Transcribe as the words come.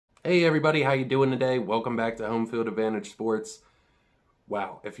Hey everybody, how you doing today? Welcome back to Home Field Advantage Sports.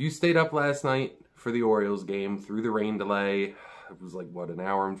 Wow, if you stayed up last night for the Orioles game through the rain delay, it was like, what, an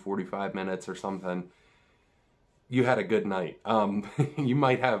hour and 45 minutes or something, you had a good night. You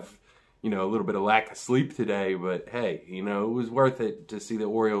might have, a little bit of lack of sleep today, but hey, it was worth it to see the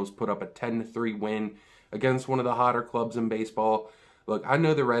Orioles put up a 10-3 win against one of the hotter clubs in baseball. Look, I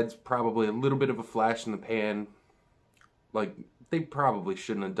know the Reds probably a little bit of a flash in the pan. Like, they probably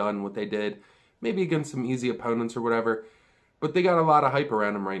shouldn't have done what they did. Maybe against some easy opponents or whatever. But they got a lot of hype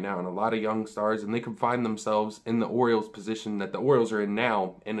around them right now and a lot of young stars. And they could find themselves in the Orioles position that the Orioles are in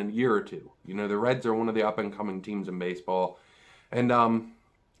now in a year or two. The Reds are one of the up-and-coming teams in baseball. And,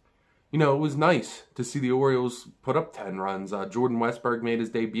 it was nice to see the Orioles put up 10 runs. Jordan Westburg made his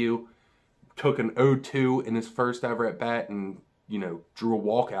debut. Took an 0-2 in his first ever at-bat and, drew a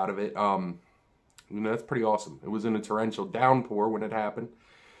walk out of it. That's pretty awesome. It was in a torrential downpour when it happened,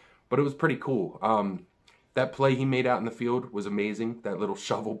 but it was pretty cool. That play he made out in the field was amazing. That little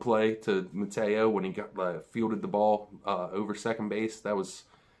shovel play to Mateo when he got fielded the ball over second base, that was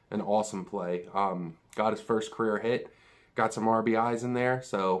an awesome play. Got his first career hit, got some RBIs in there,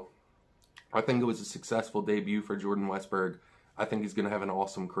 so I think it was a successful debut for Jordan Westburg. I think he's going to have an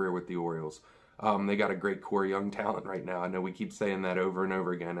awesome career with the Orioles. They got a great core young talent right now. I know we keep saying that over and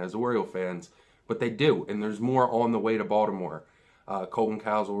over again as Oriole fans, but they do, and there's more on the way to Baltimore. Colton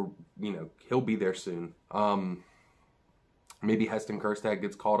Cowles will, he'll be there soon. Maybe Heston Kjerstad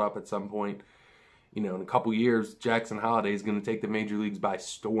gets called up at some point. In a couple years, Jackson Holliday is going to take the major leagues by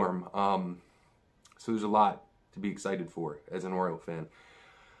storm. So there's a lot to be excited for as an Oriole fan.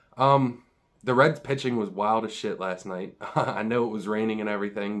 The Reds pitching was wild as shit last night. I know it was raining and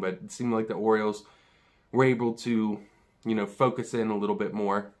everything, but it seemed like the Orioles were able to focus in a little bit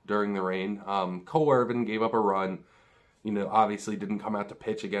more during the rain. Cole Irvin gave up a run. Obviously didn't come out to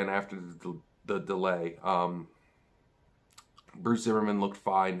pitch again after the delay. Bruce Zimmerman looked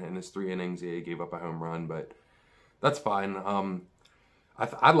fine in his 3 innings. Yeah, he gave up a home run, but that's fine.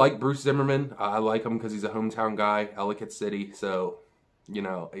 I like Bruce Zimmerman. I like him because he's a hometown guy, Ellicott City. So,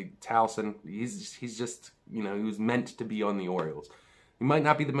 Towson, he's just, he was meant to be on the Orioles. He might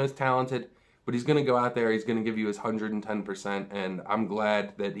not be the most talented, but he's going to go out there, he's going to give you his 110%, and I'm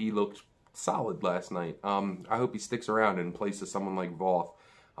glad that he looked solid last night. I hope he sticks around and plays to someone like Voth,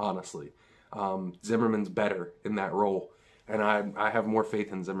 honestly. Zimmerman's better in that role, and I have more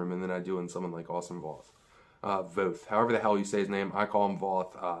faith in Zimmerman than I do in someone like Austin Voth. Voth, however the hell you say his name, I call him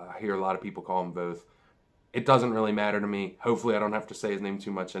Voth. I hear a lot of people call him Voth. It doesn't really matter to me. Hopefully I don't have to say his name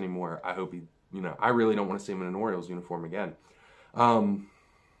too much anymore. I hope he, I really don't want to see him in an Orioles uniform again.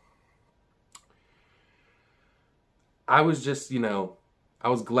 I was just, I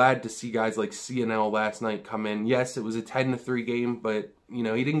was glad to see guys like CNL last night come in. Yes, it was a 10-3 game, but, he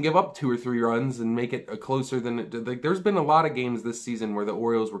didn't give up 2 or 3 runs and make it closer than it did. Like, there's been a lot of games this season where the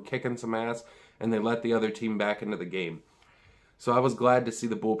Orioles were kicking some ass and they let the other team back into the game. So I was glad to see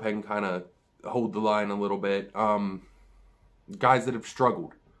the bullpen kind of hold the line a little bit. Guys that have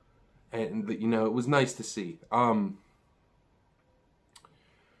struggled. And, it was nice to see.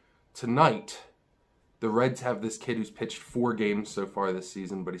 Tonight, the Reds have this kid who's pitched 4 games so far this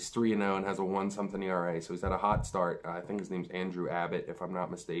season, but he's 3-0 and has a 1-something ERA, so he's had a hot start. I think his name's Andrew Abbott, if I'm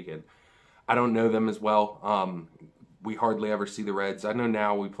not mistaken. I don't know them as well. We hardly ever see the Reds. I know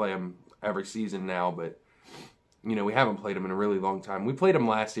now we play them every season now, but, we haven't played them in a really long time. We played them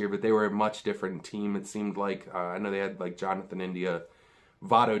last year, but they were a much different team, it seemed like. I know they had, Jonathan India.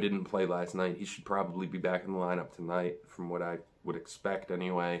 Votto didn't play last night. He should probably be back in the lineup tonight, from what I would expect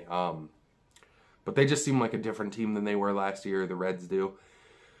anyway. But they just seem like a different team than they were last year, the Reds do.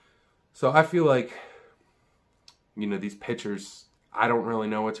 So I feel like, these pitchers, I don't really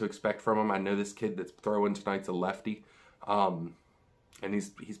know what to expect from them. I know this kid that's throwing tonight's a lefty, and he's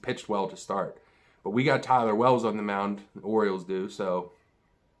pitched well to start. But we got Tyler Wells on the mound, the Orioles do, so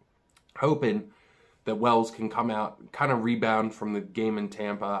hoping that Wells can come out, kind of rebound from the game in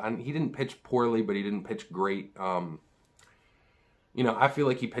Tampa. And he didn't pitch poorly, but he didn't pitch great. I feel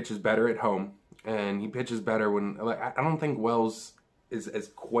like he pitches better at home. And he pitches better when, I don't think Wells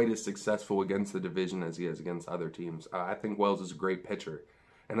is quite as successful against the division as he is against other teams. I think Wells is a great pitcher.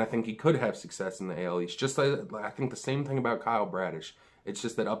 And I think he could have success in the AL East. Just like, I think the same thing about Kyle Bradish. It's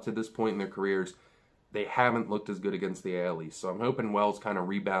just that up to this point in their careers, they haven't looked as good against the AL East. So I'm hoping Wells kind of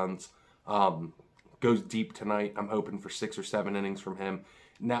rebounds, goes deep tonight. I'm hoping for 6 or 7 innings from him.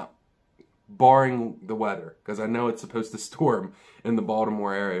 Now, barring the weather, because I know it's supposed to storm in the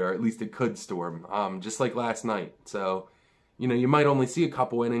Baltimore area, or at least it could storm, just like last night. So, you might only see a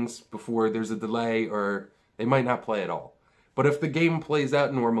couple innings before there's a delay, or they might not play at all. But if the game plays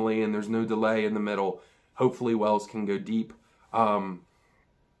out normally and there's no delay in the middle, hopefully Wells can go deep. I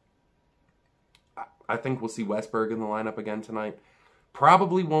think we'll see Westburg in the lineup again tonight.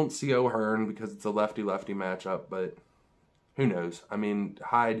 Probably won't see O'Hearn because it's a lefty-lefty matchup, but who knows? I mean,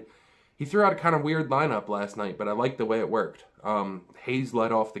 Hyde, he threw out a kind of weird lineup last night, but I liked the way it worked. Hayes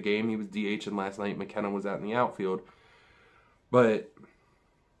led off the game. He was DHing last night. McKenna was out in the outfield. But,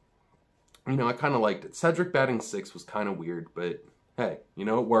 you know, I kind of liked it. Cedric batting 6 was kind of weird, but hey, you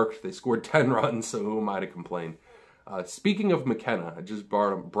know, it worked. They scored 10 runs, so who am I to complain? Speaking of McKenna, I just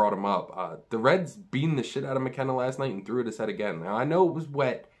brought him up. The Reds beamed the shit out of McKenna last night and threw at his head again. Now, I know it was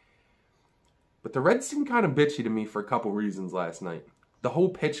wet, but the Reds seemed kind of bitchy to me for a couple reasons last night. The whole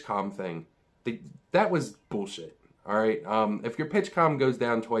pitch comm thing, that was bullshit, all right? If your pitch comm goes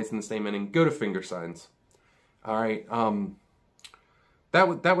down twice in the same inning, go to finger signs, all right?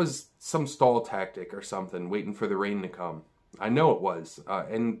 That was some stall tactic or something, waiting for the rain to come. I know it was.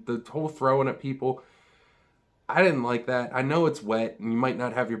 And the whole throwing at people, I didn't like that. I know it's wet and you might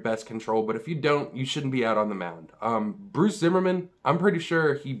not have your best control, but if you don't, you shouldn't be out on the mound. Bruce Zimmerman, I'm pretty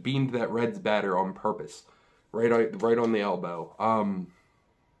sure he beamed that Reds batter on purpose, right on the elbow.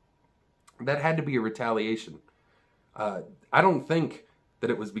 That had to be a retaliation. I don't think that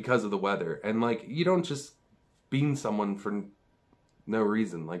it was because of the weather. And, like, you don't just beam someone for no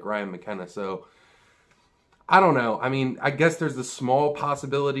reason, like Ryan McKenna. So, I don't know. I mean, I guess there's a small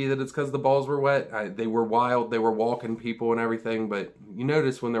possibility that it's because the balls were wet. They were wild. They were walking people and everything. But you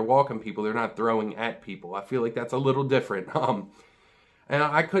notice when they're walking people, they're not throwing at people. I feel like that's a little different. And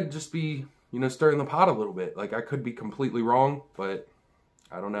I could just be, you know, stirring the pot a little bit. Like, I could be completely wrong, but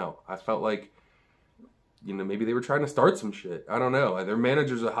I don't know. I felt like, you know, maybe they were trying to start some shit. I don't know. Their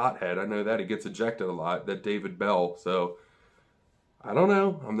manager's a hothead. I know that. He gets ejected a lot, that David Bell. So, I don't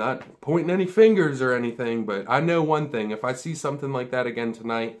know. I'm not pointing any fingers or anything, but I know one thing. If I see something like that again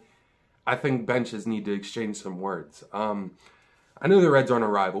tonight, I think benches need to exchange some words. I know the Reds aren't a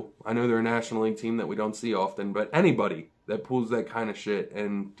rival. I know they're a National League team that we don't see often, but anybody that pulls that kind of shit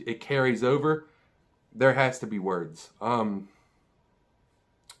and it carries over, there has to be words.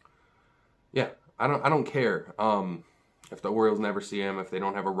 Yeah, I don't care if the Orioles never see him, if they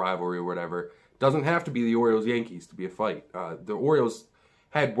don't have a rivalry or whatever. Doesn't have to be the Orioles-Yankees to be a fight. The Orioles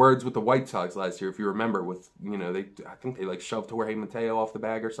had words with the White Sox last year, if you remember, with, you know, I think they like shoved Jorge Mateo off the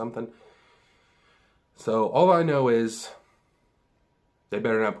bag or something. So all I know is they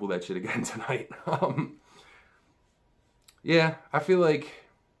better not pull that shit again tonight. Yeah, I feel like,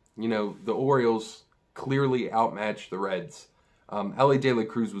 you know, the Orioles clearly outmatched the Reds. Ellie De La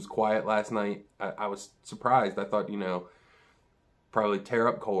Cruz was quiet last night. I was surprised. I thought, you know, probably tear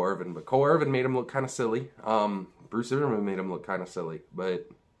up Cole Irvin, but Cole Irvin made him look kind of silly. Bruce Zimmerman made him look kind of silly, but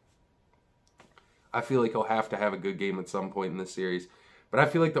I feel like he'll have to have a good game at some point in this series. But I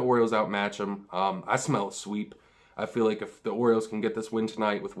feel like the Orioles outmatch him. I smell a sweep. I feel like if the Orioles can get this win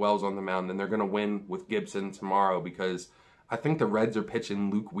tonight with Wells on the mound, then they're going to win with Gibson tomorrow, because I think the Reds are pitching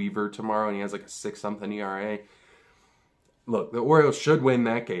Luke Weaver tomorrow, and he has like a 6-something ERA. Look, the Orioles should win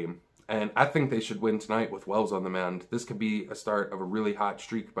that game. And I think they should win tonight with Wells on the mound. This could be a start of a really hot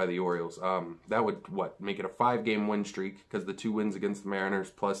streak by the Orioles. That would, make it a 5-game win streak, because the 2 wins against the Mariners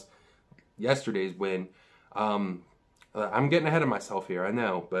plus yesterday's win. I'm getting ahead of myself here, I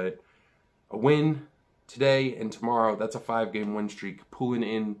know. But a win today and tomorrow, that's a 5-game win streak pulling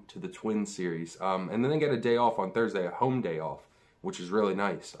into the Twins series. And then they get a day off on Thursday, a home day off, which is really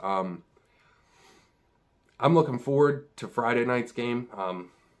nice. I'm looking forward to Friday night's game.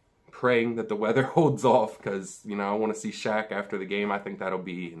 Praying that the weather holds off, because, you know, I want to see Shaq after the game. I think that'll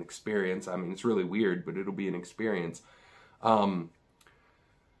be an experience. I mean, it's really weird, but it'll be an experience.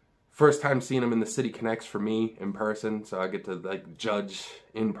 First time seeing them in the City Connects for me in person, so I get to, like, judge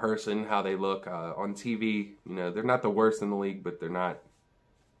in person how they look. On TV, you know, they're not the worst in the league, but they're not,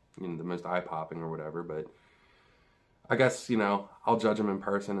 you know, the most eye-popping or whatever. But I guess, you know, I'll judge them in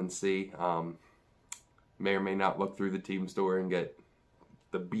person and see. May or may not look through the team store and get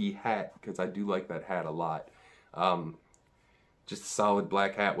the B hat, because I do like that hat a lot. Just a solid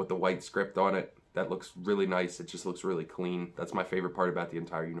black hat with the white script on it. That looks really nice. It just looks really clean. That's my favorite part about the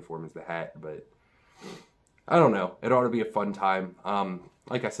entire uniform, is the hat. But I don't know. It ought to be a fun time.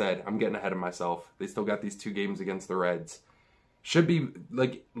 Like I said, I'm getting ahead of myself. They still got these 2 games against the Reds. Should be,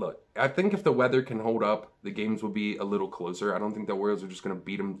 like, look, I think if the weather can hold up, the games will be a little closer. I don't think the Orioles are just going to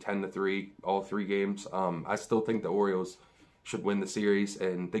beat them 10-3 all 3 games. I still think the Orioles should win the series,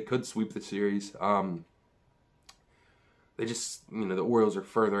 and they could sweep the series. They just, you know, the Orioles are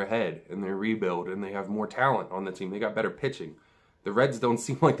further ahead in their rebuild, and they have more talent on the team. They got better pitching. The Reds don't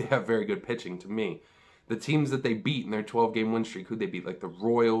seem like they have very good pitching to me. the teams that they beat in their 12-game win streak, who they beat, like the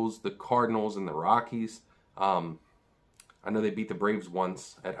Royals, the Cardinals, and the Rockies. I know they beat the Braves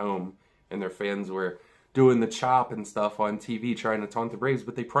once at home, and their fans were doing the chop and stuff on TV trying to taunt the Braves,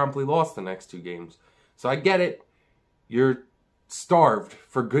 but they promptly lost the next 2 games. So I get it. You're starved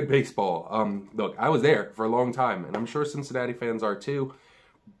for good baseball. Look, I was there for a long time, and I'm sure Cincinnati fans are too,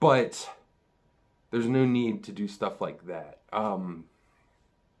 but there's no need to do stuff like that.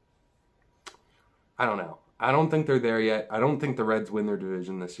 I don't know. I don't think they're there yet. I don't think the Reds win their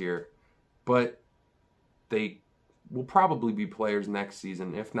division this year, but they will probably be players next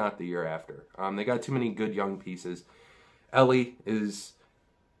season, if not the year after. They got too many good young pieces. Ellie is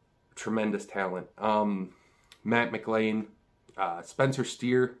tremendous talent. Matt McLean, Spencer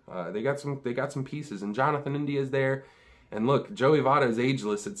Steer, they got some pieces, and Jonathan India is there. And look, Joey Votto is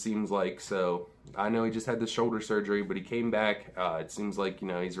ageless, it seems like. So I know he just had the shoulder surgery, but he came back. It seems like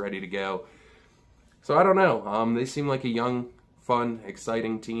he's ready to go. So I don't know. They seem like a young, fun,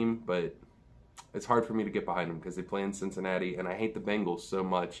 exciting team, but it's hard for me to get behind them because they play in Cincinnati, and I hate the Bengals so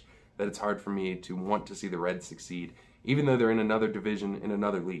much that it's hard for me to want to see the Reds succeed, even though they're in another division, in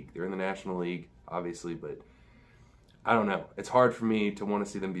another league. They're in the National League, obviously, but I don't know. It's hard for me to want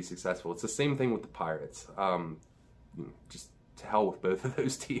to see them be successful. It's the same thing with the Pirates. Just to hell with both of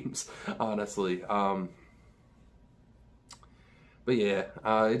those teams, honestly. But yeah,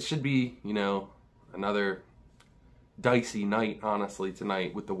 it should be, another dicey night, honestly,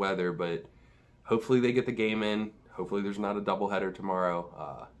 tonight with the weather, but hopefully they get the game in. Hopefully there's not a doubleheader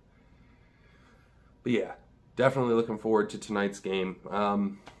tomorrow. But yeah, definitely looking forward to tonight's game.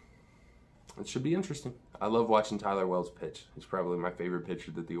 It should be interesting. I love watching Tyler Wells pitch. He's probably my favorite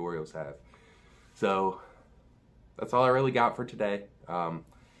pitcher that the Orioles have. So that's all I really got for today.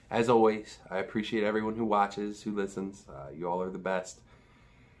 As always, I appreciate everyone who watches, who listens. You all are the best.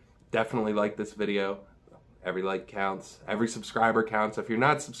 Definitely like this video. Every like counts. Every subscriber counts. If you're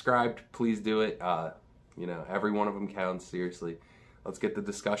not subscribed, please do it. Every one of them counts, seriously. Let's get the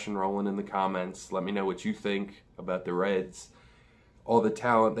discussion rolling in the comments. Let me know what you think about the Reds, all the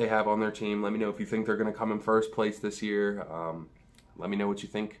talent they have on their team. Let me know if you think they're going to come in first place this year. Let me know what you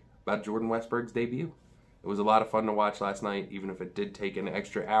think about Jordan Westburg's debut. It was a lot of fun to watch last night, even if it did take an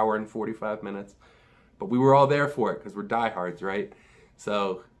extra hour and 45 minutes. But we were all there for it because we're diehards, right?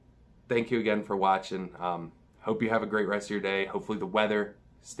 So thank you again for watching. Hope you have a great rest of your day. Hopefully the weather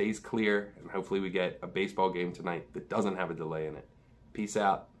stays clear, and hopefully we get a baseball game tonight that doesn't have a delay in it. Peace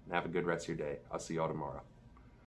out, and have a good rest of your day. I'll see y'all tomorrow.